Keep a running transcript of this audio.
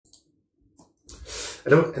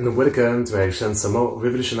Hello and welcome to my reaction some more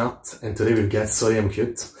Revolution art, and today we've got Sorry I'm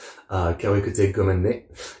Cute,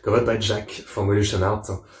 covered by Jack from Revolution art.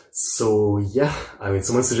 So yeah, I mean,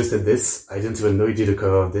 someone suggested this. I didn't even know he did a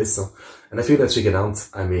cover of this, and I figured I'd check it out.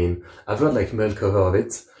 I mean, I've heard like male cover of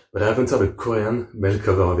it, but I haven't heard a Korean male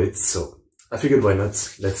cover of it, so I figured why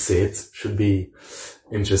not? Let's see it. Should be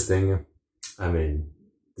interesting. I mean,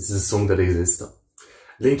 this is a song that exists.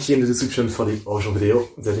 Link in the description for the original video,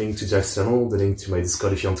 the link to Jack's channel, the link to my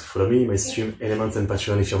Discord if you want to follow me, my stream, Element and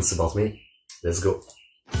Patreon if you want to support me. Let's go.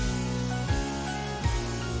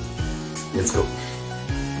 Let's go.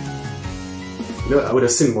 You know, I would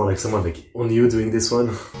have seen more like someone like only you doing this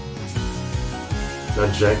one.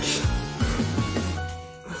 Not Jack.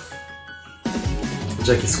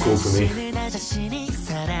 Jack is cool to me.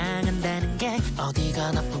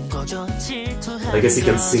 I guess he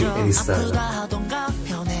can sing any style.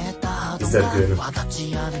 Is that good?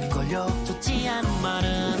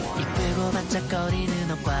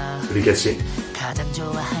 Pretty catchy.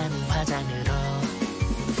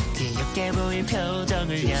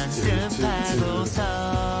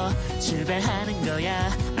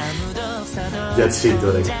 That's it,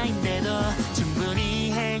 darling.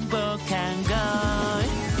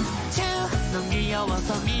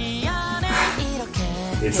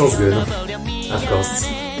 It sounds good, of course.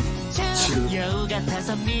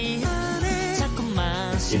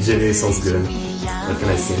 It genuinely sounds good. What can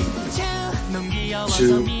I say?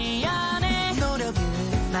 Choo.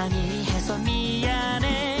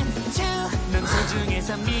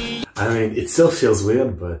 I mean, it still feels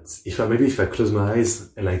weird, but maybe if I close my eyes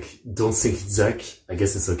and like don't think it's Jack, I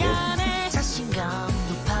guess it's okay.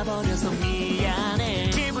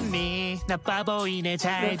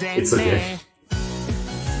 It's okay.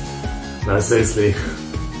 No, seriously,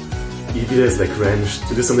 if there's like range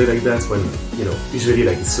to do something like that when, you know, usually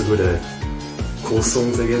like it's so good at cool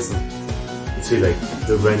songs, I guess. It's really like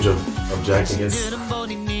the range of Jack, I guess. I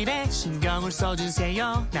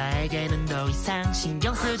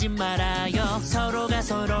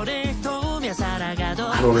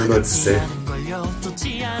don't even know what to say.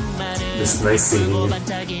 This nice singing.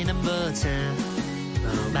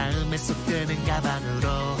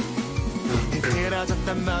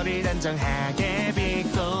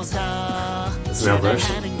 It's an airbrush.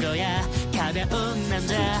 I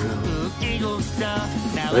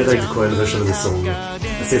really like the Korean version of the song. I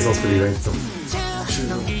think it sounds pretty great.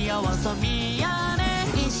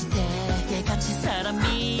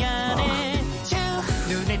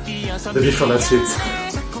 The beat from that suit.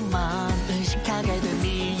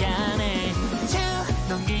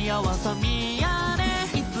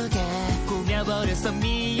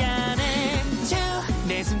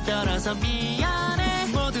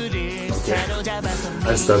 Okay.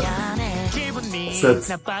 I'll stop.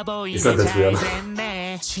 It's not that weird.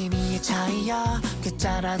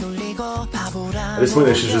 At this point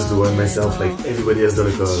I should just do one myself, like everybody has done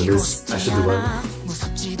a cover of this, I should do one.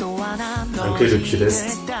 I'm clearly the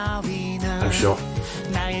cutest, I'm sure.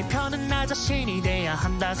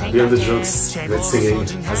 Beyond the jokes, great singing,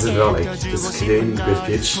 as ever, like just clean, great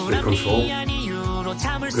pitch, great control,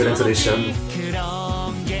 good intonation.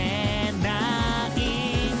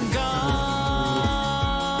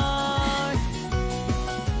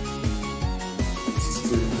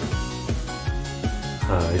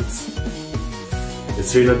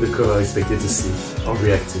 It's really not the cover I expected to see or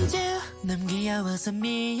react to.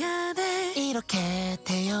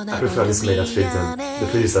 I prefer this male outfit than the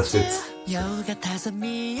previous outfit.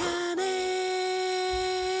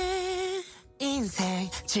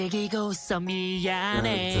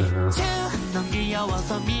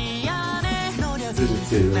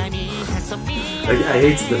 Like, I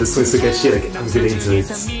hate that the song is so catchy, like I'm getting into it.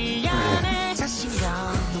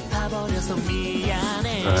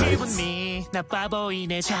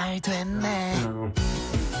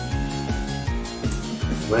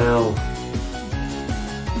 Well,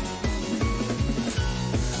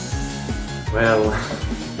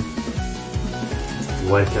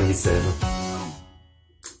 what can be said?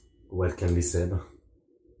 What can be said?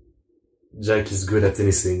 Jack is good at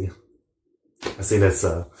anything. I think that's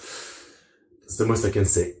the most I can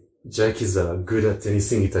say. Jack is good at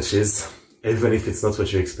anything he touches, even if it's not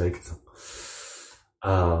what you expect.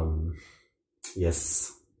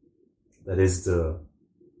 Yes, that is the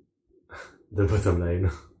bottom line.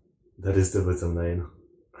 That is the bottom line.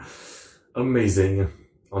 Amazing. I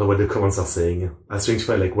don't know what the comments are saying. I was trying to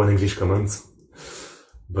find like one English comment,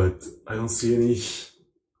 but I don't see any.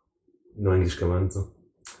 No English comment.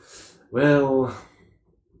 Well,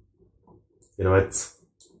 you know what?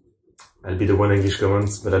 I'll be the one English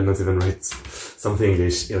comment, but I'll not even write something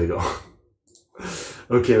English. Here we go.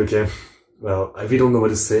 Okay. Well, I really don't know what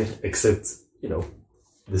to say, except, you know,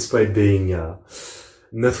 despite being not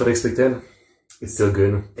what I expected, it's still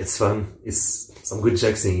good, it's fun, it's some good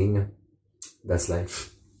Jack singing. That's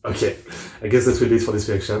life. Okay, I guess that will be it for this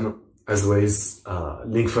reaction. As always,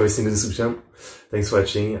 link for everything in the description. Thanks for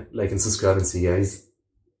watching, like and subscribe, and see you guys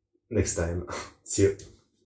next time. See you.